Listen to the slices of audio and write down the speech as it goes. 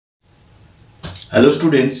Hello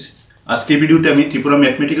students, আজকে ভিডিওতে আমি ত্রিপুরা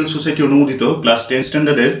ম্যাথমেটিক্যাল সোসাইটি অনুমোদিত class 10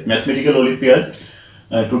 স্ট্যান্ডার্ডের mathematical olympiad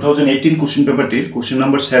 2018 question পেপারটির question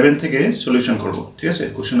number 7 থেকে সলিউশন করব। ঠিক আছে,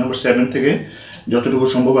 কোশ্চেন নাম্বার 7 থেকে যতটুকু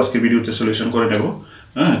সম্ভব আজকে ভিডিওতে সলিউশন করে নেব।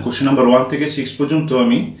 কোশ্চেন নাম্বার 1 থেকে 6 পর্যন্ত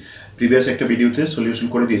আমি প্রিভিয়াস একটা ভিডিওতে সলিউশন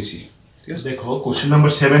করে দিয়েছি। ঠিক আছে, দেখো কোশ্চেন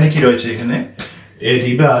নাম্বার 7 এ কি রয়েছে এখানে। A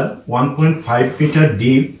river 1.5 meter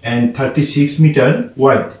deep and 36 meter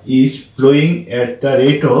wide is flowing at the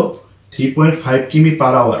rate of 3.5 km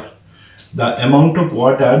per hour. The amount of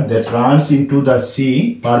water that runs into the sea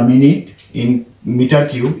per minute in meter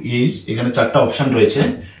cube is, এখানে চারটা option রয়েছে,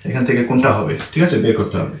 এখান থেকে কোনটা হবে ঠিক আছে বের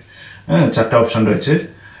করতে হবে। চারটা অপশন রয়েছে,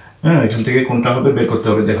 এখান থেকে কোনটা হবে বের করতে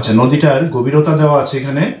হবে। দেখো নদীটার গভীরতা দেওয়া আছে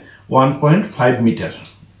এখানে 1.5 মিটার,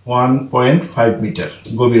 1.5 মিটার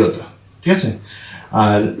গভীরতা। ঠিক আছে,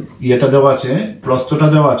 আর ইয়েটা দেওয়া আছে, প্রস্থটা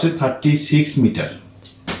দেওয়া আছে 36 মিটার।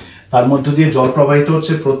 তার মধ্য দিয়ে জল প্রবাহিত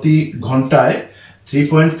হচ্ছে প্রতি ঘন্টায়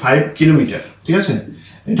 3.5 কিলোমিটার। ঠিক আছে,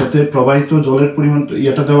 এটাতে প্রবাহিত জলের পরিমাণ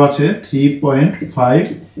ইয়েটা দেওয়া আছে 3.5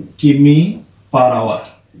 কিমি পার আওয়ার।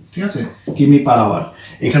 ঠিক আছে, কিমি পার আওয়ার।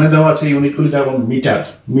 এখানে দেওয়া আছে ইউনিটগুলি দেওয়া মিটার,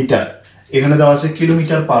 মিটার। এখানে দেওয়া আছে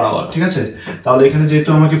কিলোমিটার পার আওয়ার। ঠিক আছে, তাহলে এখানে যেহেতু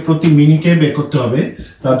আমাকে প্রতি মিনিটে বের করতে হবে,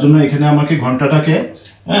 তার জন্য এখানে আমাকে ঘন্টাটাকে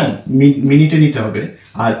মিনিটে নিতে হবে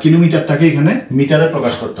আর কিলোমিটারটাকে এখানে মিটারে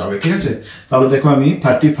প্রকাশ করতে হবে। ঠিক আছে, তাহলে দেখো আমি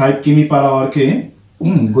 35 কিমি পার আওয়ারকে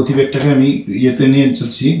গতিবেগটাকে আমি ইয়েতে নিয়ে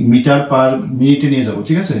যাচ্ছি, মিটার পার মিনিটে নিয়ে যাব।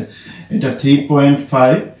 ঠিক আছে, এটা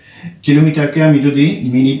 3.5 কিলোমিটারকে আমি যদি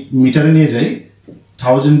মিটারে নিয়ে যাই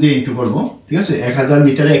 1000 দিয়ে ইন্টু করবো। ঠিক আছে, 1000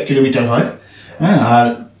 মিটারে 1 কিলোমিটার হয়। আর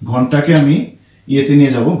ঘন্টাকে আমি ইয়েতে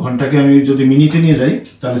নিয়ে যাব, ঘন্টাকে আমি যদি মিনিটে নিয়ে যাই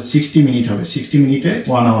তাহলে 60 মিনিট হবে, 60 মিনিটে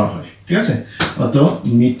 1 আওয়ার হয়। ঠিক আছে, অত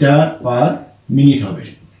মিটার পার মিনিট হবে,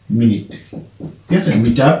 মিনিট। ঠিক আছে,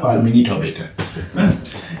 মিটার পার মিনিট হবে এটা।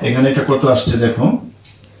 এখানে এটা কত আসছে দেখো,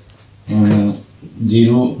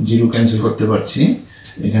 0 0 ক্যান্সেল করতে পারছি,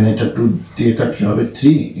 এখানে এটা 2 দিয়ে কাটলে হবে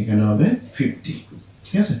 3, এখানে হবে 50।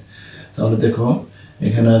 ঠিক আছে, তাহলে দেখো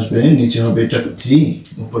এখানে আসবে, নিচে হবে এটা 3,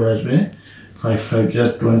 উপরে আসবে 5 5 যা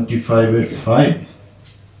 25 এর 5,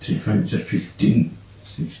 3 5 যা 15,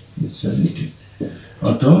 60 70,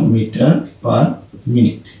 অত মিটার পার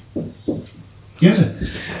মিনিট। ঠিক আছে,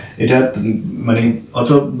 এটা মানে অত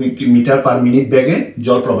মিটার পার মিনিট বেগে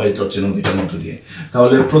জল প্রবাহিত হচ্ছে নদীটার মধ্য দিয়ে।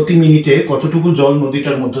 তাহলে প্রতি মিনিটে কতটুকু জল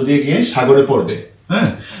নদীটার মধ্য দিয়ে গিয়ে সাগরে পড়বে।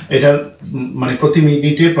 এটার মানে প্রতি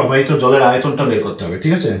মিনিটে প্রবাহিত জলের আয়তনটা বের করতে হবে।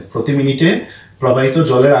 ঠিক আছে, প্রতি মিনিটে প্রবাহিত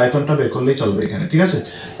জলের আয়তনটা বের করলেই চলবে এখানে। ঠিক আছে,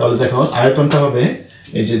 তাহলে দেখো আয়তনটা হবে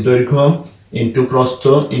এই যে দৈর্ঘ্য ইন্টু প্রস্থ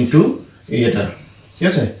ইন্টু এটা। ঠিক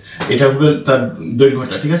আছে, এটা হবে তার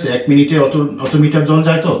দৈর্ঘ্যটা। ঠিক আছে, 1 মিনিটে অত মিটার জল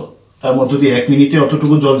যায়, তো তার মধ্য দিয়ে 1 মিনিটে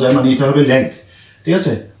অতটুকু জল যায়, মানে এটা হবে লেন্থ। ঠিক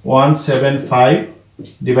আছে, 175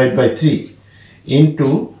 ডিভাইড বাই 3 ইন্টু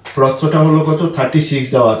প্রস্থটা হলো কত 36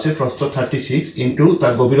 দেওয়া আছে, প্রস্থ 36 ইন্টু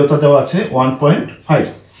তার গভীরতা দেওয়া আছে 1.5,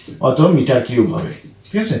 অত মিটার কিউব হবে।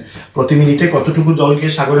 ঠিক আছে, প্রতি মিনিটে কতটুকু জল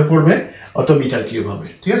গিয়ে সাগরে পড়বে অত মিটার কিউব হবে।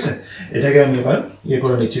 ঠিক আছে, এটাকে আমি এবার ইয়ে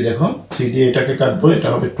করে নিচ্ছি, দেখো 3 দিয়ে এটাকে কাটবো, এটা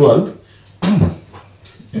হবে 12।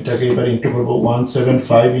 এটাকে এবার ইন্টু করবো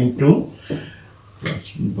 175 ইন্টু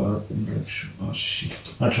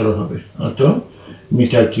 18 হবে, অত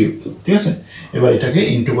মিটার কিউব। ঠিক আছে, এবার এটাকে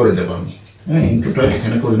ইন্টু করে দেবো আমি। ইন্টুটা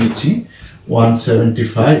এখানে করে নিচ্ছি,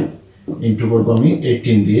 175 ইন্টু করবো আমি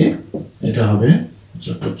 18 দিয়ে, এটা হবে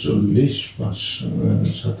 40 5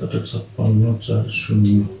 7 8 56 4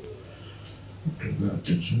 0,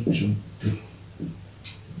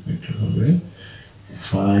 এটা হবে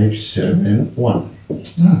 571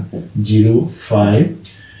 0 5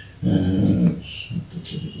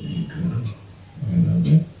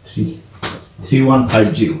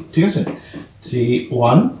 3150। ঠিক আছে,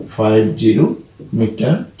 3150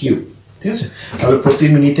 মিটার কিউব। ঠিক আছে, তাহলে প্রতি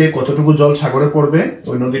মিনিটে কতটুকু জল সাগরে পড়বে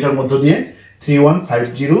ওই নদীটার মধ্য দিয়ে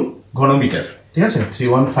 3150 ঘনমিটার। ঠিক আছে,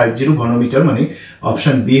 3150 ঘনমিটার, মানে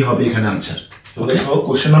অপশন বি হবে এখানে আনসার। তো দেখো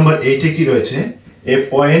কোশ্চেন নাম্বার 8 এ কি রয়েছে, এ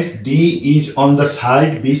point D is on the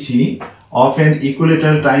side BC of an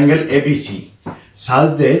equilateral triangle ABC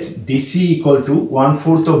such that DC equal to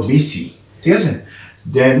 1/4 of BC। ঠিক আছে,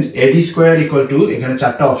 দেন AD স্কোয়ার ইকুয়াল টু, এখানে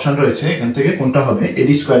চারটা অপশন রয়েছে, এখান থেকে কোনটা হবে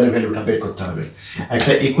AD স্কোয়ারের ভ্যালুটা বের করতে হবে।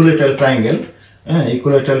 একটা ইকুইলেটারাল ট্রায়াঙ্গেল,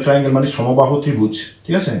 ইকুইলেটারাল ট্রায়াঙ্গেল মানে সমবাহু ত্রিভুজ।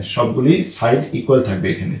 ঠিক আছে, সবগুলি সাইড ইকুয়াল থাকবে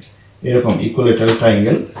এখানে, এরকম equilateral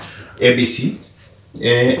triangle ABC,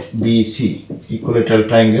 equilateral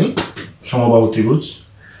triangle সমবাহু ত্রিভুজ।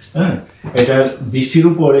 এটার BCর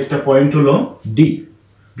উপর একটা পয়েন্ট হলো D,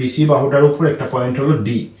 বিসি বাহুটার উপর একটা পয়েন্ট হলো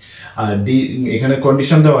ডি, আর ডি এখানে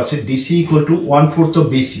কন্ডিশন দেওয়া আছে DC equal to 1/4 of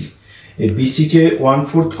BC. এই বিসিকে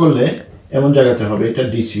 1/4 করলে এমন জায়গাতে হবে, এটা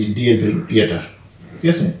ডিসি, ডি এর ভ্যালু এটা। ঠিক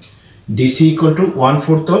আছে, DC equal to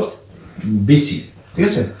 1/4 of BC, ঠিক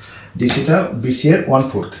আছে, ডিসিটা বিসি এর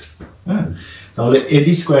 1/4। হ্যাঁ, তাহলে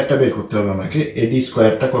এডি স্কোয়ারটা বের করতে হবে আমাকে। এডি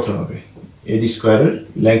স্কোয়ারটা কত হবে, এডি স্কোয়ারের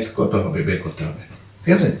লেংথ কত হবে বের করতে হবে,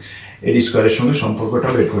 ঠিক আছে। এডি স্কোয়ারের সঙ্গে সম্পর্কটা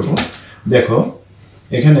বের করব। দেখো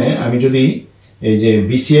এখানে আমি যদি এই যে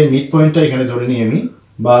বিসি এর মিড পয়েন্টটা এখানে ধরে নিই আমি,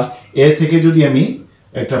 বা এ থেকে যদি আমি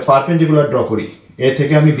একটা পারপেন্ডিকুলার ড্র করি, এ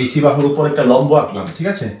থেকে আমি বিসি বাহুর উপর একটা লম্ব আঁকলাম, ঠিক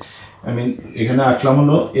আছে। আমি এখানে আঁকলাম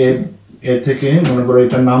হলো এ থেকে, মনে করো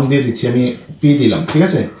এটার নাম দিয়ে দিচ্ছি আমি, পি দিলাম, ঠিক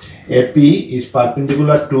আছে। A P is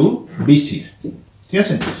perpendicular to BC, ঠিক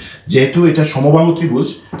আছে। যেহেতু এটা সমবাহু ত্রিভুজ,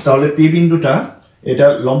 তাহলে পি বিন্দুটা, এটা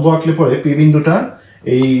লম্ব আঁকলে পরে পি বিন্দুটা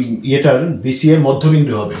এই ইয়েটার বিসি এর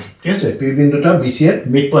মধ্যবিন্দু হবে, ঠিক আছে। পি বিন্দুটা বিসি এর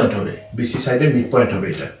মিড পয়েন্ট হবে, বিসি সাইডের মিড পয়েন্ট হবে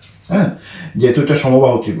এটা। হ্যাঁ, যেহেতু এটা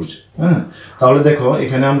সমবাহু ত্রিভুজ। হ্যাঁ, তাহলে দেখো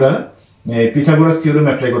এখানে আমরা পিথাগোরাস থিওরেম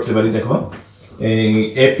অ্যাপ্লাই করতে পারি। দেখো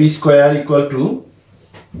A P square equal to,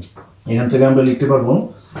 এখান থেকে আমরা লিখতে পারবো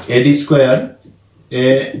এডি square, A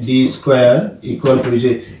D square equal to,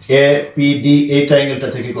 যে এ পি ডি এই ট্রায়াঙ্গেলটা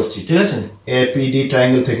থেকে করছি, ঠিক আছে। এ পি ডি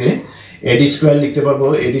ট্রায়াঙ্গেল থেকে এডি স্কোয়ার লিখতে পারবো,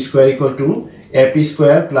 এডি square equal to A P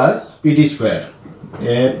square plus PD square,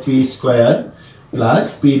 A P square plus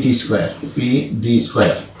PD square, PD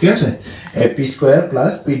square, ঠিক আছে। A P square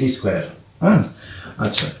plus PD square. হ্যাঁ,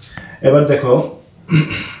 আচ্ছা, এবার দেখো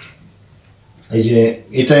এই যে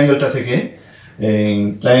এই ট্রায়াঙ্গেলটা থেকে,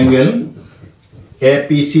 ট্রায়াঙ্গেল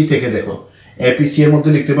এপিসি থেকে দেখো, এপিসি এর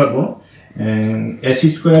মধ্যে লিখতে পারবো AC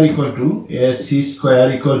square equal to, AC square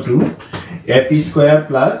equal to AP square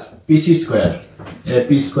plus PC square,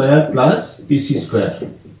 AP square plus PC square,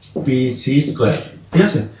 PC square, ঠিক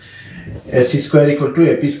আছে। AC square equal to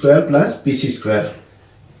AP square plus PC square.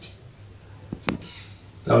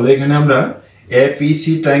 তাহলে এখানে আমরা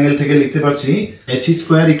এপিসি ট্রায়াঙ্গেল থেকে লিখতে পারছি AC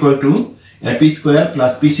square equal to AP square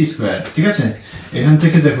plus PC square, ঠিক আছে। এখান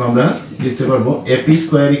থেকে দেখো আমরা লিখতে পারবো AP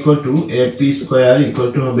square equal to, AP square equal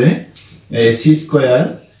to হবে AC square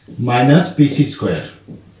minus PC square,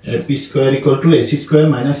 AP square equal to AC square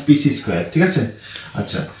minus PC square, ঠিক আছে।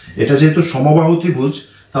 আচ্ছা, এটা যেহেতু সমবাহু ত্রিভুজ,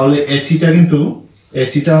 তাহলে এসিটা কিন্তু,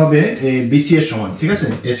 এসিটা হবে বিসি এর সমান, ঠিক আছে।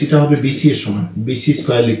 এসিটা হবে বিসি এর সমান, বিসি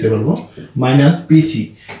স্কোয়ার লিখতে পারবো মাইনাস পিসি,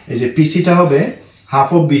 এই যে পিসিটা হবে হাফ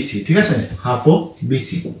অফ বিসি, ঠিক আছে, half of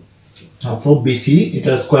BC, half of BC,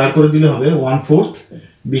 এটা স্কোয়ার করে দিলে হবে 1/4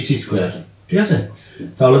 বিসি স্কোয়ার, ঠিক আছে।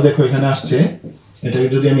 তাহলে দেখো এখানে আসছে, এটাকে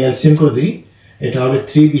যদি আমি এলসিএম করে দিই, এটা হবে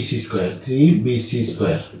 3 BC square, 3 BC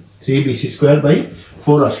square, 3 BC square by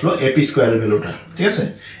 4 আসলো এপি স্কোয়ারের ভ্যালুটা, ঠিক আছে।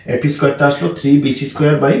 এপি স্কোয়ারটা আসলো 3 BC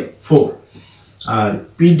square by 4। R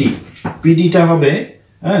PD, পিডিটা হবে,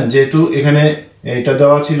 হ্যাঁ, যেহেতু এখানে এটা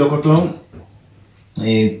দেওয়া ছিল কত,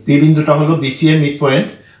 পি বিন্দুটা হলো বিসি এর মিড পয়েন্ট,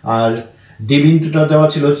 আর ডি বিন্দুটা দেওয়া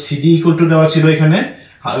ছিল, সিডি ইকুয়াল টু দেওয়া ছিল এখানে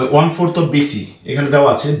 1/4 অফ বিসি, এখানে দেওয়া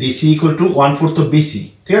আছে DC equal to 1/4 of BC,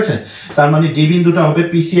 ঠিক আছে। তার মানে ডি বিন্দুটা হবে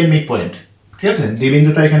পিসি এর মিড পয়েন্ট, ঠিক আছে। ডি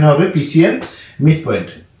বিন্দুটা এখানে হবে পিসি এর মিড পয়েন্ট।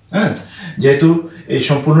 হ্যাঁ, যেহেতু এই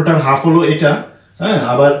সম্পূর্ণটার হাফ হলো এটা, হ্যাঁ,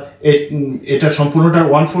 আবার এটা সম্পূর্ণটার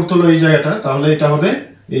 1/4 হলো এই জায়গাটা, তাহলে এটা হবে,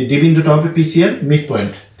 এই ডি বিন্দুটা হবে পিসি এর মিড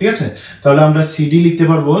পয়েন্ট, ঠিক আছে। তাহলে আমরা সিডি লিখতে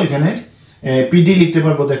পারবো, এখানে পিডি লিখতে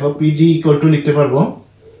পারবো। দেখো পিডি ইকুয়াল টু লিখতে পারবো,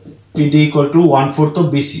 PD equal to 1/4 of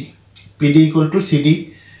BC, PD equal to CD,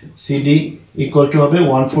 CD equal to হবে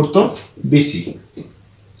 1/4 of BC,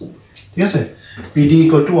 ঠিক আছে। PD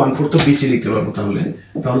equal to 1/4 of BC লিখতে পারবো। তাহলে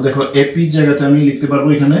দেখো AP জায়গাতে আমি লিখতে পারবো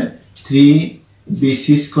এখানে 3 BC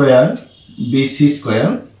square, BC square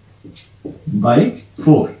by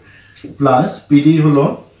 4 plus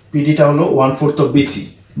PDটা হলো 1/4 of BC,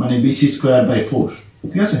 মানে BC স্কয়ার বাই 4,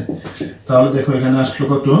 ঠিক আছে। তাহলে দেখো এখানে আসলো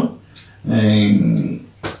কত,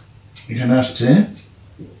 এখানে আসছে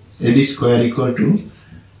এডি স্কোয়ার ইকুয়াল টু,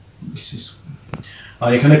 আর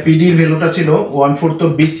এখানে পিডি এর ভ্যালুটা ছিল 1/4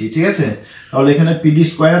 অফ বিসি, ঠিক আছে। তাহলে এখানে পিডি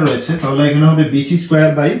স্কোয়ার রয়েছে, তাহলে এখানে হবে বিসি স্কোয়ার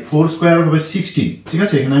বাই 4 স্কোয়ার হবে 16, ঠিক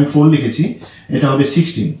আছে। এখানে আমি 4 লিখেছি, এটা হবে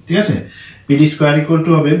 16, ঠিক আছে। পিডি স্কোয়ার ইকুয়াল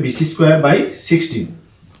টু হবে বিসি স্কোয়ার বাই 16।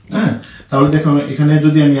 হ্যাঁ, তাহলে দেখো এখানে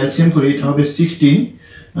যদি আমি এলসিএম করি, এটা হবে 16,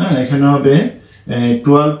 হ্যাঁ, এখানে হবে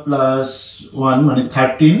 12 প্লাস 1 মানে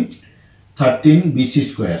 13 বিসি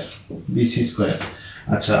স্কোয়ার, বিসি স্কোয়ার।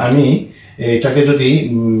 আচ্ছা, আমি এটাকে যদি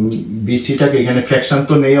বিসিটাকে, এখানে ফ্র্যাকশন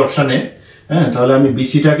তো নেই অপশানে, হ্যাঁ, তাহলে আমি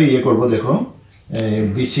বিসিটাকে ইয়ে করবো। দেখো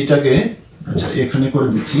বিসিটাকে, আচ্ছা এখানে করে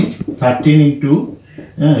দিচ্ছি 13 into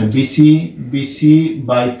BC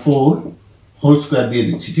by 4 whole square দিয়ে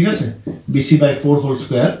দিচ্ছি, ঠিক আছে। BC by 4 whole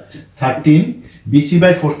square, 13 BC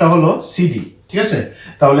by 4টা হলো সিডি, ঠিক আছে।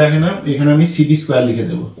 তাহলে এখানে আমি সিডি স্কোয়ার লিখে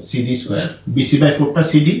দেবো, সিডি স্কোয়ার, বিসি বাই 4টা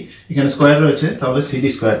সিডি, এখানে স্কোয়ার রয়েছে, তাহলে সিডি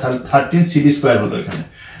স্কোয়ার, তাহলে 13 সিডি স্কোয়ার হলো এখানে,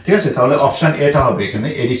 ঠিক আছে। তাহলে অপশান এটা হবে এখানে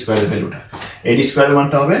এডি স্কোয়ারের ভ্যালুটা। এডি স্কোয়ারের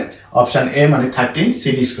মানটা হবে অপশন এ মানে 13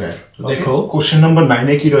 সিডি স্কোয়ার। দেখো কোশ্চেন নাম্বার 9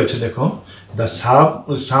 এ কি রয়েছে দেখো, the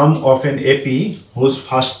sum of an AP whose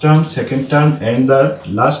first term, second term and the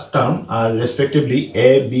last term are respectively A,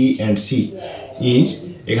 B and C is,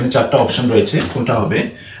 এখানে চারটা অপশন রয়েছে, কোনটা হবে?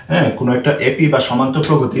 হ্যাঁ, কোনো একটা এপি বা সমান্তর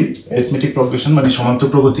প্রগতির অ্যারিথমেটিক প্রোগ্রেশন মানে সমান্তর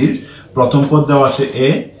প্রগতির প্রথম পদ দেওয়া আছে এ,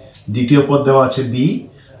 দ্বিতীয় পদ দেওয়া আছে বি,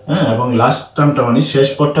 হ্যাঁ, এবং লাস্ট টার্মটা মানে শেষ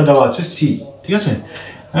পদটা দেওয়া আছে সি। ঠিক আছে,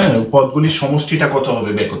 হ্যাঁ, পদগুলির সমষ্টিটা কত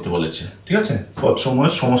হবে বের করতে বলেছে। ঠিক আছে, পদ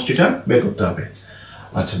সমূহের সমষ্টিটা বের করতে হবে।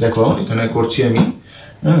 আচ্ছা দেখো এখানে করছি আমি।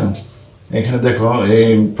 হ্যাঁ, এখানে দেখো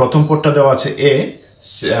এই প্রথম পদটা দেওয়া আছে এ,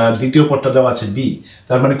 দ্বিতীয় পদটা দেওয়া আছে বি,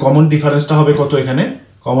 তার মানে কমন ডিফারেন্সটা হবে কত? এখানে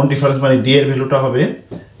কমন ডিফারেন্স মানে ডি এর ভ্যালুটা হবে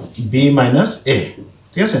বি মাইনাস এ।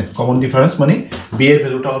 ঠিক আছে, কমন ডিফারেন্স মানে বি এর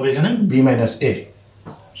ভ্যালুটা হবে এখানে বি মাইনাস এ,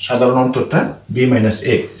 সাধারণ অন্তরটা বি মাইনাস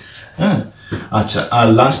এ। হ্যাঁ, আচ্ছা, আর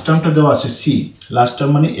লাস্ট টার্মটা দেওয়া আছে সি, লাস্ট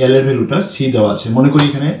টার্ম মানে এল এর ভ্যালুটা সি দেওয়া আছে। মনে করি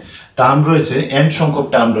এখানে টার্ম রয়েছে এন সংখ্যক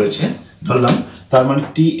টার্ম রয়েছে ধরলাম, তার মানে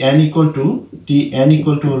টি এন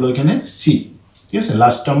ইকুয়াল টু হলো এখানে সি। ঠিক আছে,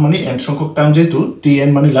 লাস্ট টার্ম মানে এন সংখ্যক টার্ম, যেহেতু টি এন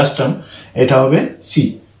মানে লাস্ট টার্ম, এটা হবে সি।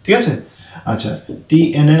 ঠিক আছে, আচ্ছা, টি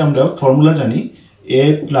এন এর আমরা ফর্মুলা জানি এ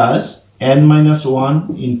plus N minus one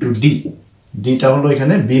into D, ডিটা হলো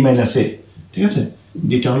এখানে বি মাইনাস এ। ঠিক আছে,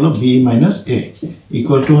 ডিটা হলো B minus A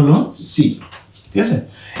equal to হলো সি। ঠিক আছে,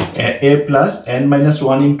 এ plus N minus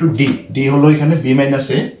one into D, D হলো এখানে বি মাইনাস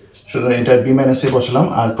এ, সুতরাং এটা বি মাইনাস এ বসালাম,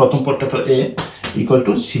 আর প্রথম পদটা তো এ ইকুয়াল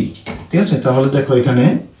টু সি। ঠিক আছে, তাহলে দেখো এখানে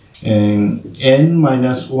N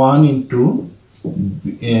minus one into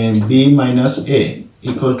B minus A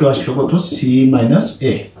equal to আসলো কত? সি মাইনাস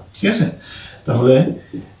এ। ঠিক আছে, তাহলে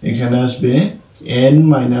এখানে আসবে N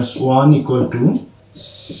minus one equal to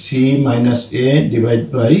C minus A divide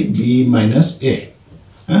by B minus এ।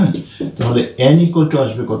 হ্যাঁ, তাহলে এন ইকুয়াল টু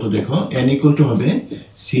আসবে কত? দেখো এন ইকুয়াল টু হবে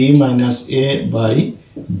C minus A by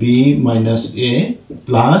B minus A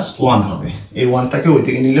plus one হবে, এই ওয়ানটাকে ওই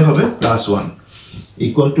থেকে নিলে হবে প্লাস ওয়ান,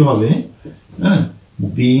 ইকুয়াল টু হবে হ্যাঁ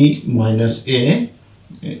বি মাইনাস এ,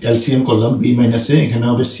 এলসিএম করলাম বি মাইনাস এ, এখানে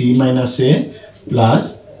হবে সি মাইনাস এ প্লাস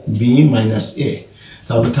বি মাইনাস এ,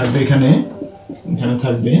 তাহলে থাকবে এখানে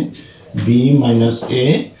থাকবে বি মাইনাস এ,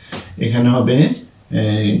 এখানে হবে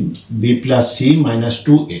B plus C minus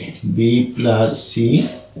two এ, B plus C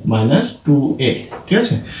minus two এ। ঠিক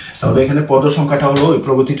আছে, তাহলে এখানে পদ সংখ্যাটা হলো, ওই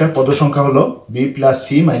প্রগতিটার পদ সংখ্যা হলো B plus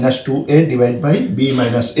C minus two A divide by B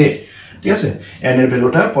minus এ। ঠিক আছে, এন এর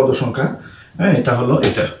ভ্যালুটা পদ সংখ্যা, হ্যাঁ, এটা হলো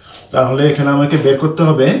এটা। তাহলে এখানে আমাকে বের করতে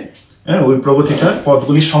হবে হ্যাঁ ওই প্রগতিটার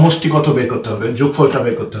পদগুলির সমষ্টি কত বের করতে হবে, যোগফলটা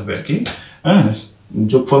বের করতে হবে আর কি। হ্যাঁ,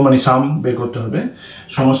 যোগফল মানে সাম বের করতে হবে।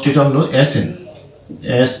 সমষ্টিটা হলো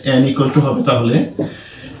এস এন ইকুয়াল টু হবে তাহলে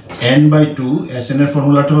N by two, S N এর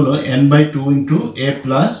ফর্মুলাটা হলো N by two into A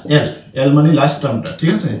plus L, এল মানে লাস্ট টার্মটা। ঠিক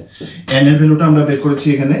আছে, এন এর ভ্যালুটা আমরা বের করেছি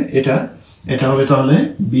এখানে, এটা হবে তাহলে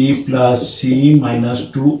B plus C minus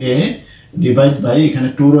two A divide by, এখানে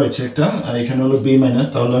টু রয়েছে একটা, আর এখানে হলো বি মাইনাস,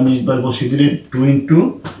 তাহলে আমি একবার বসিয়ে দিলে টু ইন্টু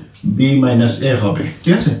বি মাইনাস এ হবে।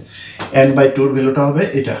 ঠিক আছে, এন বাই টুর ভ্যালুটা হবে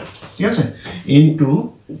এটা। ঠিক আছে, ইন্টু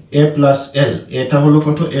এ প্লাস এল, এটা হলো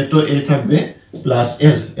কত? এ তো এ থাকবে প্লাস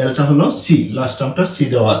এল, এলটা হলো সি, লাস্ট টার্মটা সি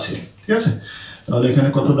দেওয়া আছে। ঠিক আছে, তাহলে এখানে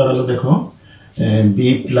কত দাঁড়ালো দেখো, B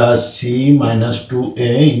plus C minus two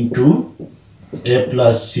A into A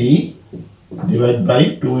plus C divide by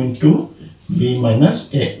two into B minus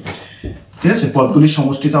এ। ঠিক আছে, পদগুলির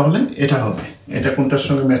সমষ্টি তাহলে এটা হবে। এটা কোনটার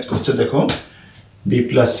সঙ্গে ম্যাচ করছে দেখো, B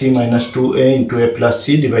plus C minus two A into A plus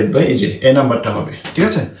C divide by এই যে এ নাম্বারটা হবে। ঠিক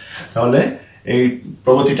আছে, তাহলে এই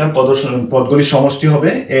প্রগতিটার পদগুলির সমষ্টি হবে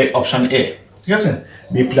এ, অপশান এ। ঠিক আছে,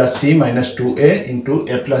 B plus C minus two A into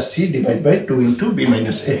A plus C divide by two into B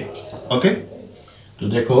minus এ। ওকে, তো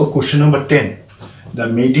দেখো question number 10, the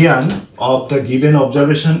median of the given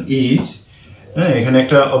observation is, হ্যাঁ, এখানে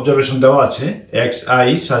একটা অবজারভেশন দেওয়া আছে এক্স আই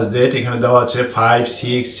সাজ দ্যাট, এখানে দেওয়া আছে 5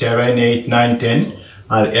 6 7 8 9 10,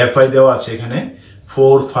 আর এফ আই দেওয়া আছে এখানে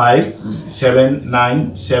 4 5 7 9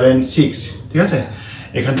 7 6। ঠিক আছে,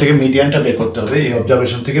 এখান থেকে মিডিয়ানটা বের করতে হবে, এই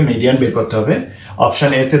অবজারভেশন থেকে মিডিয়ান বের করতে হবে।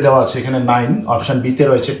 অপশান এতে দেওয়া আছে এখানে 9, অপশান বিতে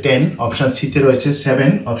রয়েছে 10, অপশান সিতে রয়েছে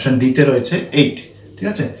 7, অপশান ডিতে রয়েছে 8। ঠিক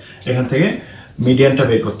আছে, এখান থেকে মিডিয়ানটা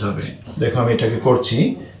বের করতে হবে। দেখো আমি এটাকে করছি,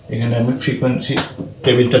 এখানে আমি ফ্রিকোয়েন্সি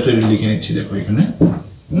টেবিলটা তৈরি লিখে নিচ্ছি। দেখো এখানে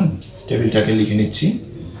টেবিলটাকে লিখে নিচ্ছি,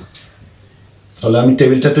 তাহলে আমি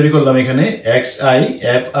টেবিলটা তৈরি করলাম। এখানে এক্স আই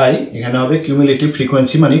এফ আই, এখানে হবে কিউমুলেটিভ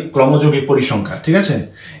ফ্রিকোয়েন্সি মানে ক্রমযোগী পরিসংখ্যা। ঠিক আছে,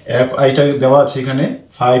 এফ আইটা দেওয়া আছে এখানে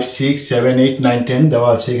 5 6 7 8 9 10 দেওয়া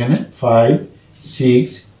আছে এখানে 5 6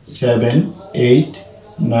 7 8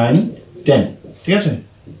 9 10। ঠিক আছে,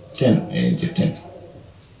 10, এই যে 10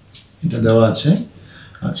 এটা দেওয়া আছে।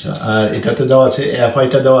 আচ্ছা, আর এটাতে দেওয়া আছে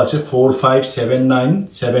এফআইটা দেওয়া আছে 4 5 7 9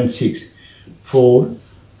 7 6 4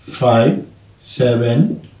 5 7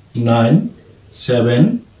 9 7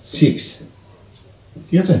 6,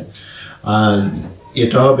 ঠিক আছে। আর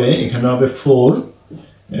এটা হবে এখানে হবে 4,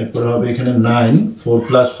 এরপর হবে এখানে 9, 4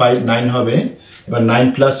 + 5 9 হবে, এবার 9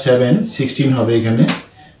 + 7 16 হবে, এখানে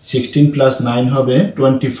 16 + 9 হবে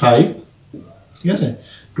 25, ঠিক আছে।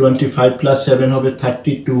 25 + 7 হবে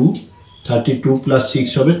 32, 32 + 6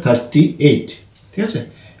 হবে 38, ঠিক আছে।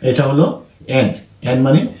 এটা হলো n, n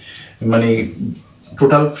মানে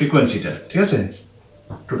টোটাল ফ্রিকোয়েন্সিটা, ঠিক আছে,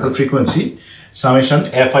 টোটাল ফ্রিকোয়েন্সি সামেশন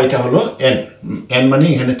এফ আইটা হলো n, n মানে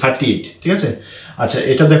এখানে 38, ঠিক আছে। আচ্ছা,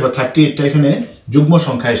 এটা দেখো 38টা এখানে যুগ্ম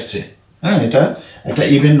সংখ্যা এসছে, হ্যাঁ, এটা একটা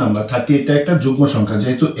ইভেন নাম্বার, 38টা একটা যুগ্ম সংখ্যা,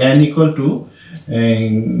 যেহেতু n =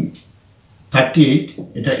 38,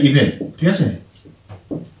 এটা ইভেন, ঠিক আছে।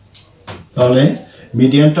 তাহলে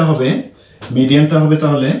মিডিয়ানটা হবে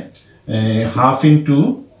তাহলে হাফ ইন্টু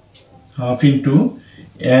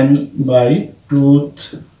n/2th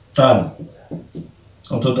টার্ম,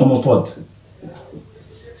 অততম পদ,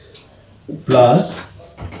 প্লাস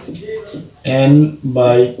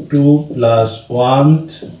n/2 +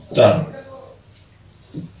 1th টার্ম,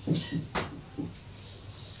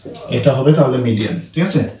 এটা হবে তাহলে মিডিয়ান, ঠিক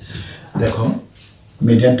আছে। দেখো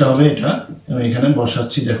মিডিয়ানটা হবে এটা, আমি এখানে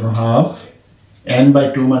বসাচ্ছি, দেখো হাফ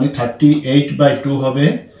n/2 মানে 38/2 হবে,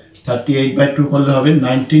 38/2 করলে হবে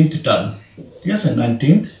 19th টার্ম, ঠিক আছে,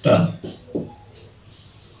 19th টার্ম,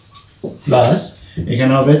 প্লাস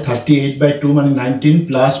এখানে হবে 38/2 মানে 19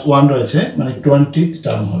 + 1 রয়েছে মানে 20th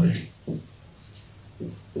টার্ম হবে,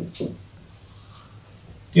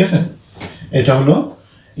 ঠিক আছে। এটা হলো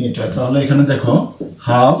এটা, তাহলে এখানে দেখো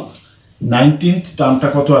হাফ 19th টার্মটা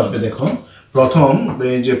কত আসবে, দেখো প্রথম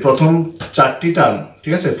 4টি টার্ম,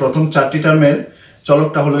 ঠিক আছে, প্রথম 4টি টার্মের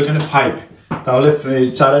চলকটা হলো এখানে 5, তাহলে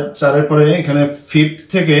 4-এর পরে এখানে 5th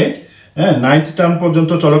থেকে 9th টার্ম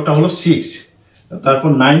পর্যন্ত চলকটা হলো 6, তারপর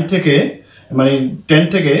 9 থেকে মানে 10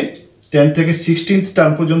 থেকে 16th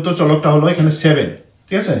টার্ম পর্যন্ত চলকটা হলো এখানে 7,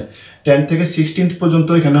 ঠিক আছে, 10 থেকে 16th পর্যন্ত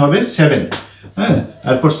এখানে হবে 7, হ্যাঁ,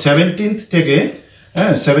 তারপর 17th থেকে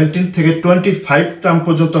 25 টার্ম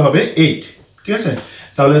পর্যন্ত হবে 8, ঠিক আছে।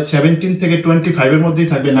 তাহলে 17 থেকে 25 এর মধ্যেই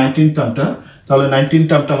থাকবে 19 টার্মটা, তাহলে 19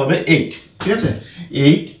 টার্মটা হবে 8, ঠিক আছে।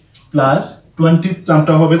 8 + 20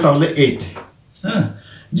 টার্মটা হবে তাহলে 8, হ্যাঁ,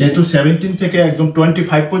 যেহেতু 17 থেকে একদম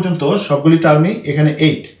 25 পর্যন্ত সবগুলি টার্মই এখানে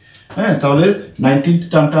 8, হ্যাঁ, তাহলে 19th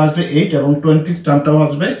টার্মটা আসবে 8 এবং 20th টার্মটাও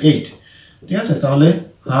আসবে 8, ঠিক আছে। তাহলে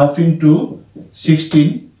হাফ ইন্টু 16,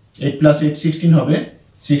 8 + 8 16 হবে,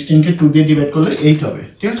 16কে 2 দিয়ে ডিভাইড করলে 8 হবে,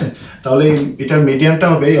 ঠিক আছে। তাহলে এটার মিডিয়ানটা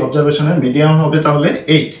হবে, এই অবজারভেশনের মিডিয়ান হবে তাহলে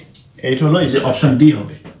 8 হলো এই যে অপশন ডি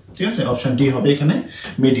হবে, ঠিক আছে, অপশন ডি হবে এখানে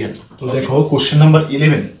মিডিয়ান। তো দেখো কোশ্চেন নাম্বার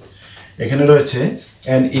 11, এখানে রয়েছে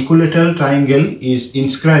an equilateral triangle is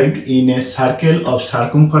inscribed in a circle of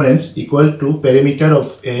circumference equal to perimeter of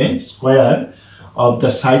a square of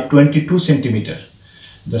the side 22 cm.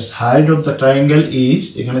 The side of the triangle is,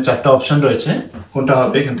 এখানে 4টা option রয়েছে, কোনটা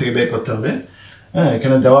হবে এখান থেকে বের করতে হবে। হ্যাঁ,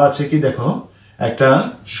 এখানে দেওয়া আছে কি, দেখো একটা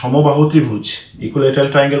সমবাহু ত্রিভুজ, ইকুইলেটারাল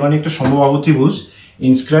ট্রায়াঙ্গেল মানে একটা সমবাহু ত্রিভুজ,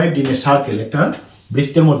 ইনস্ক্রাইবড ইন এ সার্কেল, একটা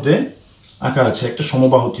বৃত্তের মধ্যে আঁকা আছে একটা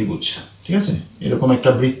সমবাহু ত্রিভুজ, ঠিক আছে, এরকম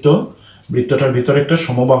একটা বৃত্তটার ভিতরে একটা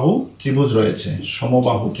সমবাহু ত্রিভুজ রয়েছে,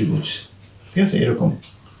 সমবাহু ত্রিভুজ, ঠিক আছে, এরকম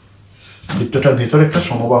বৃত্তটার ভিতরে একটা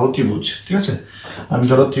সমবাহু ত্রিভুজ, ঠিক আছে। আমি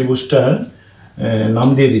ধরো ত্রিভুজটার নাম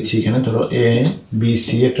দিয়ে দিচ্ছি, এখানে ধরো এ বি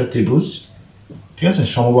সি একটা ত্রিভুজ, ঠিক আছে,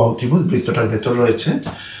 সমবাহু ত্রিভুজ বৃত্তটার ভেতর রয়েছে।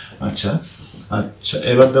 আচ্ছা,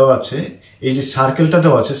 এবার দেওয়া আছে এই যে সার্কেলটা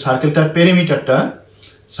দেওয়া আছে, সার্কেলটার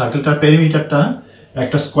পেরিমিটারটা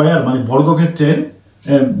একটা স্কোয়ার মানে বর্গক্ষেত্রের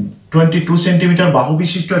 22 সেন্টিমিটার বাহু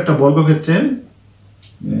বিশিষ্ট একটা বর্গক্ষেত্রের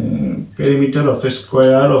perimeter of A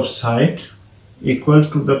square of side equal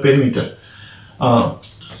to the perimeter,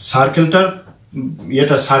 সার্কেলটার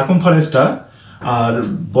সার্কামফারেন্সটা আর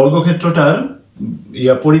বর্গক্ষেত্রটার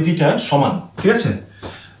পরিধিটা সমান, ঠিক আছে।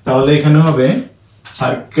 তাহলে এখানে হবে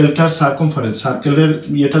সার্কেলটার সার্কামফারেন্স, সার্কেলের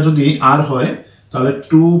যদি আর হয় তাহলে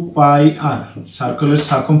 2πr, সার্কেলের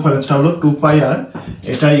সার্কামফারেন্সটা হলো 2πr,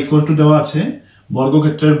 এটা ইকুয়াল টু দেওয়া আছে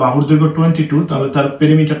বর্গক্ষেত্রের বাহুর দৈর্ঘ্য 22, তাহলে তার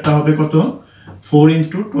পেরিমিটারটা হবে কত, 4 ×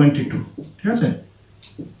 22, ঠিক আছে,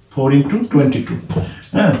 4 × 22,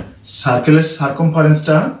 হ্যাঁ, সার্কেলের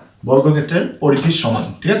সার্কামফারেন্সটা বর্গক্ষেত্রের পরিধির সমান,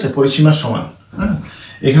 ঠিক আছে, পরিসীমার সমান, হ্যাঁ।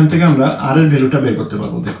 এখান থেকে আমরা আর এর ভ্যালুটা বের করতে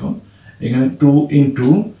পারবো, দেখো এখানে 2 ×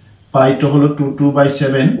 পাই তো হলো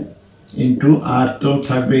 2/7 ইন্টু আর তো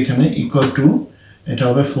থাকবে এখানে ইকুয়াল টু, এটা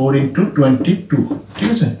হবে 4 × 22, ঠিক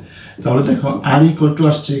আছে। তাহলে দেখো আর ইকুয়াল টু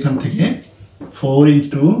আসছে এখান থেকে 4 ×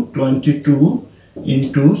 22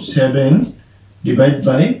 × 7 ডিভাইড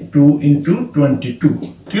বাই 2 ইন্টু 22,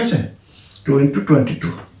 ঠিক আছে, 2 ইন্টু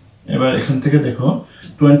 22। এবার এখান থেকে দেখো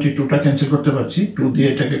 22টা ক্যান্সেল করতে পারছি, 2 দিয়ে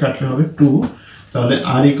এটাকে কাটলে হবে 2, তাহলে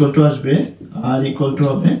আর ইকুয়াল টু আসবে, আর ইকুয়াল টু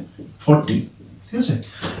হবে 14, ঠিক আছে,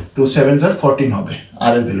 2 7 14 হবে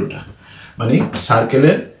আর এর ভ্যালুটা, মানে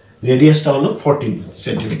সার্কেলের রেডিয়াসটা হলো 14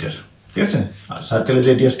 সেন্টিমিটার, ঠিক আছে, আর সার্কেলের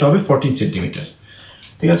রেডিয়াসটা হবে 14 সেন্টিমিটার,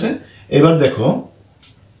 ঠিক আছে। এবার দেখো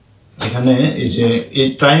এখানে এই যে এই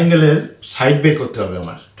ট্রায়াঙ্গেলের সাইড বের করতে হবে,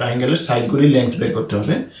 আমার ট্রায়াঙ্গেলের সাইডগুলি লেংথ বের করতে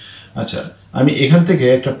হবে। আচ্ছা, আমি এখান থেকে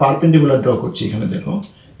একটা পারপেন্ডিকুলার ড্র করছি, এখানে দেখো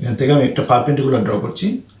এখান থেকে আমি একটা পারপেন্ডিকুলার ড্র করছি,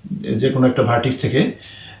 যে কোনো একটা ভার্টিক্স থেকে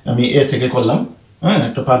আমি এ থেকে করলাম, হ্যাঁ,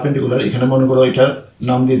 একটা পারপেন্ডিকুলার, এখানে মনে করো এটার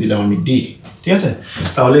নাম দিয়ে দিলাম আমি ডি, ঠিক আছে।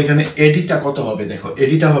 তাহলে এখানে এডিটা কত হবে, দেখো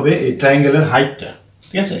এডিটা হবে এই ট্রায়াঙ্গেলের হাইটটা,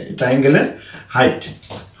 ঠিক আছে, ট্রায়াঙ্গেলের হাইট,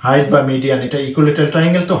 হাইট বা মিডিয়ান, এটা ইকুয়ালেটারাল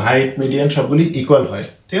ট্রায়াঙ্গেল তো হাইট মিডিয়ান সবগুলি ইকুয়াল হয়,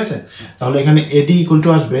 ঠিক আছে। তাহলে এখানে এডি ইকুয়াল টু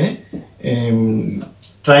আসবে,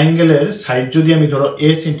 ট্রায়াঙ্গেলের সাইড যদি আমি ধরো এ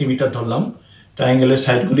সেন্টিমিটার ধরলাম, ট্রায়াঙ্গেলের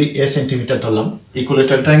সাইডগুলি এ সেন্টিমিটার ধরলাম,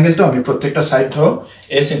 ইকুয়ালেটারাল ট্রায়াঙ্গেল তো আমি প্রত্যেকটা সাইড ধরো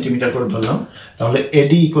এ সেন্টিমিটার করে ধরলাম, তাহলে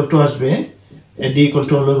এডি ইকুয়াল টু আসবে, এডি ইকুয়াল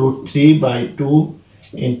টু হলো √3/2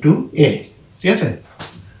 ইন্টু এ, ঠিক আছে,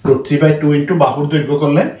 √3/2 ইন্টু বাহুর দৈর্ঘ্য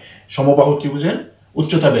করলে সমবাহু ত্রিভুজের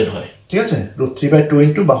উচ্চতা বের হয়, ঠিক আছে, √3/2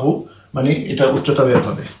 ইন্টু বাহু মানে এটা উচ্চতা বের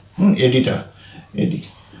হবে, এডিটা, এডি।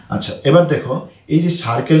 আচ্ছা, এবার দেখো এই যে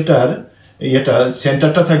সার্কেলটার এটা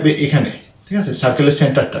সেন্টারটা থাকবে এখানে, ঠিক আছে, সার্কেলের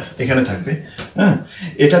সেন্টারটা এখানে থাকবে, হ্যাঁ,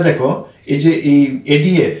 এটা দেখো এই যে এই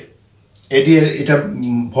এডি এর এটা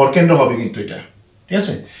ভরকেন্দ্র হবে কিন্তু এটা, ঠিক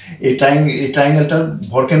আছে, এই ট্রায়াঙ্গেলটার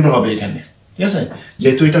ভরকেন্দ্র হবে এখানে, ঠিক আছে,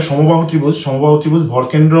 যেহেতু এটা সমবাহু ত্রিভুজ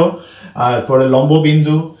ভরকেন্দ্র আর পরে লম্ব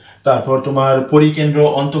বিন্দু, তারপর তোমার পরিকেন্দ্র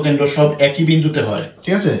অন্তকেন্দ্র সব একই বিন্দুতে হয়,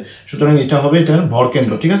 ঠিক আছে, সুতরাং এটা হবে এটা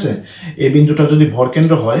ভরকেন্দ্র, ঠিক আছে। এই বিন্দুটা যদি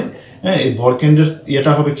ভরকেন্দ্র হয়, হ্যাঁ, এই ভরকেন্দ্রের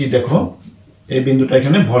এটা হবে কি দেখো, এই বিন্দুটা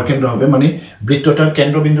এখানে ভরকেন্দ্র হবে, মানে বৃত্তটার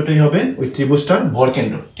কেন্দ্রবিন্দুটাই হবে ওই ত্রিভুজটার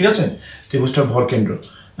ভরকেন্দ্র, ঠিক আছে, ত্রিভুজটার ভরকেন্দ্র,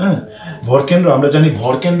 হ্যাঁ, ভরকেন্দ্র আমরা জানি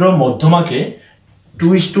ভরকেন্দ্র মধ্যমাকে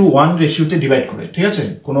 2:1 রেশিওতে ডিভাইড করে, ঠিক আছে,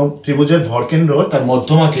 কোনো ত্রিভুজের ভরকেন্দ্র তার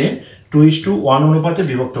মধ্যমাকে 2:1 অনুপাতে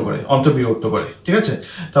অন্তর্বিভক্ত করে, ঠিক আছে।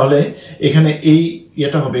 তাহলে এখানে এই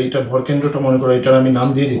এটা হবে, এটা ভরকেন্দ্রটা মনে করো এটার আমি নাম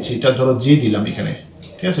দিয়ে দিচ্ছি, এটা ধরো জি দিলাম এখানে,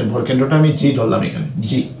 ঠিক আছে, ভরকেন্দ্রটা আমি জি ধরলাম এখানে,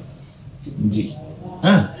 জি,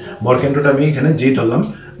 হ্যাঁ, ভরকেন্দ্রটা আমি এখানে জি ধরলাম,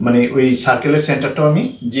 মানে ওই সার্কেলের সেন্টারটাও আমি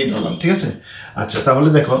জি ধরলাম, ঠিক আছে। আচ্ছা, তাহলে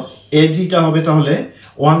দেখো এজিটা হবে তাহলে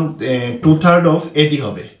 2/3 অফ এডি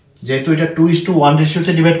হবে, যেহেতু এটা 2:1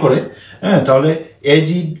 রেশিওতে ডিভাইড করে, হ্যাঁ, তাহলে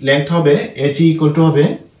এজি লেংথ হবে, এজি ইকুয়াল টু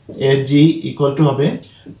হবে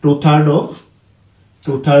 2/3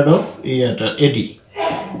 অফ এডি,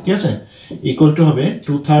 ঠিক আছে, ইকুয়াল টু হবে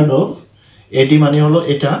 2/3 অফ এডি, মানে হলো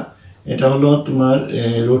এটা হলো তোমার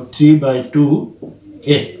 √3/2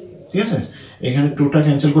 এ, ঠিক আছে, এখানে 2টা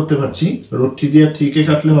ক্যান্সেল করতে পারছি, √3 দিয়ে 3কে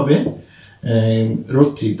কাটলে হবে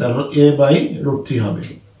 √3, তারপর a/√3 হবে,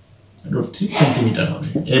 √3 সেন্টিমিটার হবে,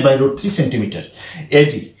 a/√3 সেন্টিমিটার।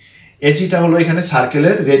 এজিটা হলো এখানে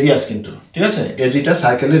সার্কেলের রেডিয়াস কিন্তু, ঠিক আছে, এজিটা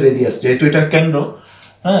সার্কেলের রেডিয়াস, যেহেতু এটা কেন্দ্র,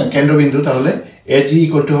 হ্যাঁ, কেন্দ্রবিন্দু, তাহলে এজি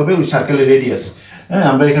ইকুয়াল টু হবে ওই সার্কেলের রেডিয়াস, হ্যাঁ,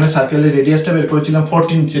 আমরা এখানে সার্কেলের রেডিয়াসটা বের করেছিলাম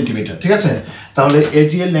 14 সেন্টিমিটার, ঠিক আছে, তাহলে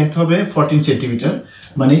এজি এর লেংথ হবে 14 সেন্টিমিটার,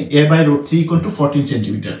 মানে a/√3 equal to 14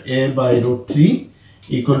 centimetre, a/√3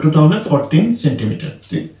 equal to তাহলে 14 সেন্টিমিটার,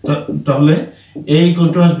 ঠিক, তাহলে a ইকুয়াল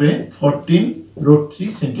টু আসবে 14√3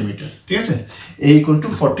 সেন্টিমিটার, ঠিক আছে, a ইকুয়াল টু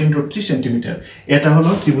 14√3 সেন্টিমিটার, এটা হলো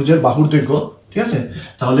ত্রিভুজের বাহুর দৈর্ঘ্য, ঠিক আছে,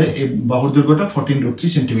 তাহলে এই বাহুর দৈর্ঘ্যটা 14√3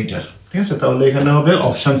 সেন্টিমিটার, ঠিক আছে, তাহলে এখানে হবে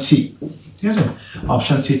অপশন সি, ঠিক আছে,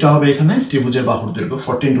 অপশন সিটা হবে এখানে ত্রিভুজের বাহুর দৈর্ঘ্য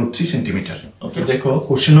 14√3 সেন্টিমিটার। ওকে, দেখো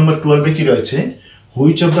কোশ্চেন নম্বর 12 কি রয়েছে,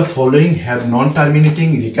 which of the following have known terminating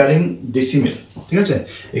recurring decimal, ঠিক আছে,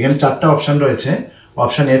 এখানে 4টা অপশন রয়েছে,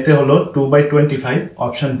 অপশন এতে হলো 2/25,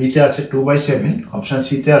 অপশন বিতে আছে 2/7, অপশন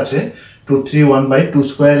সিতে আছে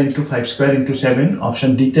 231/2² ইন্টু 5² ইন্টু 7, অপশন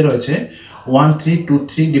ডিতে রয়েছে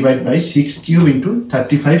 1323/6³ ইন্টু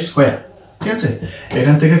 35², ঠিক আছে,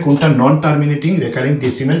 এখান থেকে কোনটা নন টার্মিনেটিং রেকারিং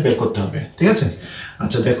ডেসিমেল বের করতে হবে, ঠিক আছে।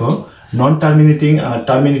 আচ্ছা, দেখো নন টার্মিনেটিং আর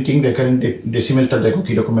টার্মিনেটিং রেকারিং ডেসিমেলটা দেখো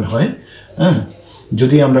কী রকমের হয়, হ্যাঁ,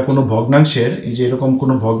 যদি আমরা কোনো ভগ্নাংশের, এই যে এরকম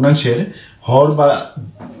কোনো ভগ্নাংশের হর বা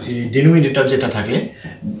ডিনোমিনেটর যেটা থাকে,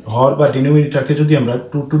 হর বা ডিনোমিনেটরকে যদি আমরা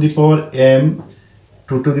 2m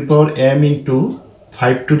ইন্টু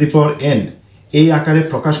 5n এই আকারে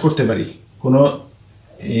প্রকাশ করতে পারি, কোনো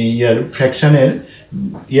ফ্র্যাকশনের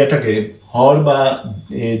ইয়েটাকে হর বা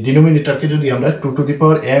ডিনোমিনেটরকে যদি আমরা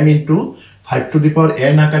 2m into 5 to the power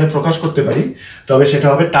n আকারে প্রকাশ করতে পারি তবে সেটা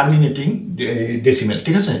হবে টার্মিনেটিং ডেসিমেল,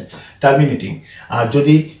 ঠিক আছে, টার্মিনেটিং। আর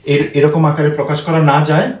যদি এরকম আকারে প্রকাশ করা না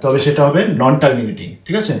যায় তবে সেটা হবে নন টার্মিনেটিং,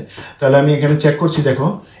 ঠিক আছে। তাহলে আমি এখানে চেক করছি, দেখো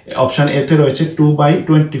অপশান এতে রয়েছে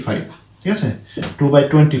 2/25, ঠিক আছে,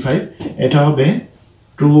 2/25, এটা হবে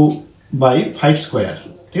 2/5 স্কোয়ার,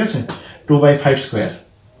 ঠিক আছে, 2/5 স্কোয়ার।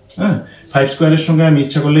 হ্যাঁ, 5 স্কোয়ারের সঙ্গে আমি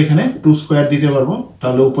ইচ্ছা করলে এখানে 2 স্কোয়ার দিতে পারবো,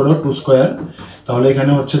 তাহলে উপরেও 2 স্কোয়ার। তাহলে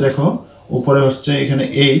এখানে হচ্ছে দেখো উপরে হচ্ছে এখানে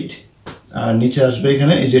 8 আর নিচে আসবে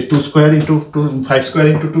এখানে এই যে 2 square into 5 square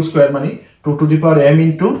into 2 square মানে 2 to the power m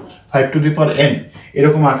into 5 to the power n,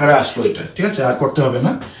 এরকম আকারে আসলো এটা, ঠিক আছে, আর করতে হবে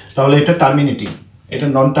না। তাহলে এটা টার্মিনেটিং, এটা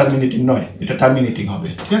নন টার্মিনেটিং নয়, এটা টার্মিনেটিং হবে,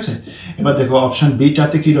 ঠিক আছে। এবার দেখো অপশান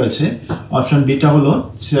বিটাতে কি রয়েছে, অপশান বিটা হলো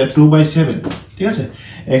 2/7, ঠিক আছে।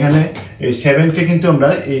 এখানে এই 7কে কিন্তু আমরা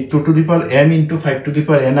এই 2 to the power m into 5 to the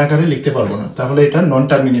power n আকারে লিখতে পারবো না, তাহলে এটা নন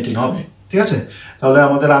টার্মিনেটিং হবে, ঠিক আছে। তাহলে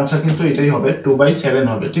আমাদের আনসার কিন্তু এটাই হবে, 2/7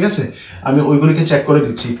 হবে, ঠিক আছে। আমি ওইগুলিকে চেক করে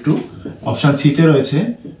দিচ্ছি একটু। অপশান সিতে রয়েছে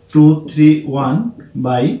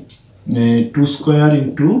 231/2 স্কোয়ার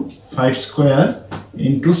ইন্টু 5 স্কোয়ার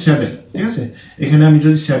ইন্টু 7, ঠিক আছে। এখানে আমি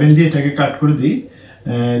যদি 7 দিয়ে এটাকে কাট করে দিই,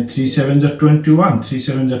 3 7 যা 21, 3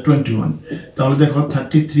 7 যা 21, তাহলে দেখো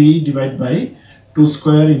 33/2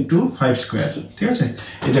 স্কোয়ার ইন্টু 5 স্কোয়ার, ঠিক আছে।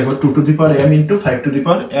 এই দেখো 2 to the power m into 5 to the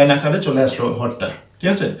power n আকারে চলে আসলো হরটা, ঠিক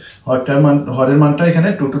আছে। হরের মানটা এখানে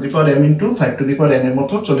 2 to the power m into 5 to the power n এর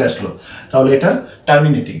মতো চলে আসলো, তাহলে এটা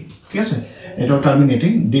টার্মিনেটিং, ঠিক আছে, এটাও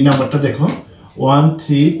টার্মিনেটিং। ডি নাম্বারটা দেখো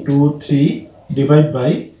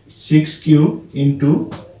 1323/6 কিউব ইন্টু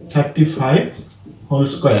 35 হোল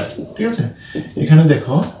স্কোয়ার, ঠিক আছে। এখানে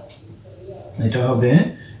দেখো এটা হবে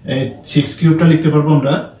 6 কিউবটা লিখতে পারবো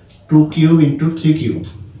আমরা 2 কিউব ইন্টু 3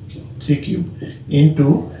 কিউব ইন্টু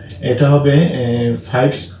এটা হবে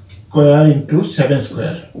 5 স্কোয়ার ইন্টু 7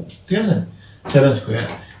 স্কোয়ার, ঠিক আছে, 7 স্কোয়ার।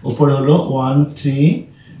 উপরে হলো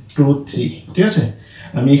 1323, ঠিক আছে।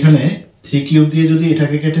 আমি এখানে 3 কিউব দিয়ে যদি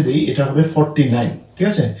এটাকে কেটে দিই এটা হবে 49, ঠিক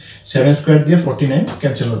আছে, 7 স্কোয়ার দিয়ে 49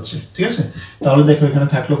 ক্যান্সেল হচ্ছে, ঠিক আছে। তাহলে দেখো এখানে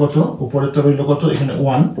থাকলো কত, উপরে তো রইলো কত, এখানে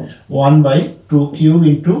 1/2 কিউব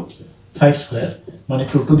ইন্টু 5 স্কোয়ার মানে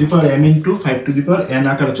 2 to the power m into 5 to the power n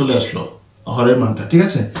আকারে চলে আসলো হরের মানটা, ঠিক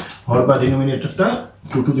আছে। হর বা ডিনোমিনেটরটা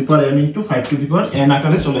 2 to the power m into 5 to the power n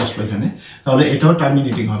আকারে চলে আসলো এখানে, তাহলে এটাও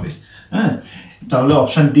টার্মিনেটিং হবে। হ্যাঁ, তাহলে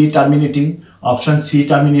option D terminating, option C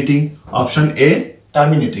terminating, option A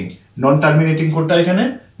terminating. Non terminating কোনটা এখানে,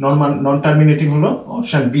 নন টার্মিনেটিং হলো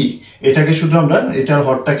অপশান বি। এটাকে শুধু আমরা এটার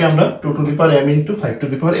হরটাকে আমরা 2 to the power m into 5 to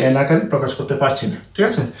the power n আকারে প্রকাশ করতে পারছি না, ঠিক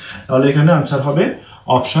আছে। তাহলে এখানে আনসার হবে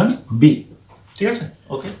অপশান বি, ঠিক আছে।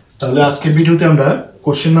 ওকে, তাহলে আজকের ভিডিওতে আমরা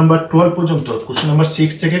কোশ্চেন নাম্বার 12 পর্যন্ত, কোশ্চেন নাম্বার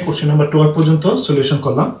 6 থেকে কোশ্চেন নাম্বার 12 পর্যন্ত সলিউশন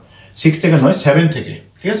করলাম। 6 থেকে নয়, 7 থেকে,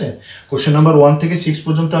 ঠিক আছে। কোশ্চেন নাম্বার 1 থেকে 6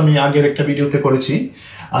 পর্যন্ত আমি আগের একটা ভিডিওতে করেছি,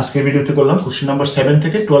 আজকের ভিডিওতে করলাম কোশ্চেন নাম্বার 7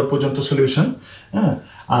 থেকে 12 পর্যন্ত সলিউশন। হ্যাঁ,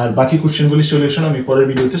 আর বাকি কোশ্চেনগুলি সলিউশন আমি পরের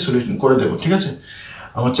ভিডিওতে সলিউশন করে দেবো, ঠিক আছে।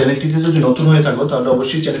 আমার চ্যানেলটিতে যদি নতুন হয়ে থাকো তাহলে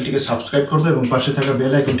অবশ্যই চ্যানেলটিকে সাবস্ক্রাইব করবে এবং পাশে থাকা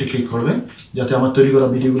বেল আইকনটি ক্লিক করবে যাতে আমার তৈরি করা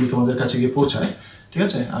ভিডিওগুলি তোমাদের কাছে গিয়ে পৌঁছায়, ঠিক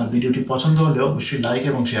আছে। আর ভিডিওটি পছন্দ হলে অবশ্যই লাইক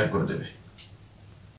এবং শেয়ার করে দেবে।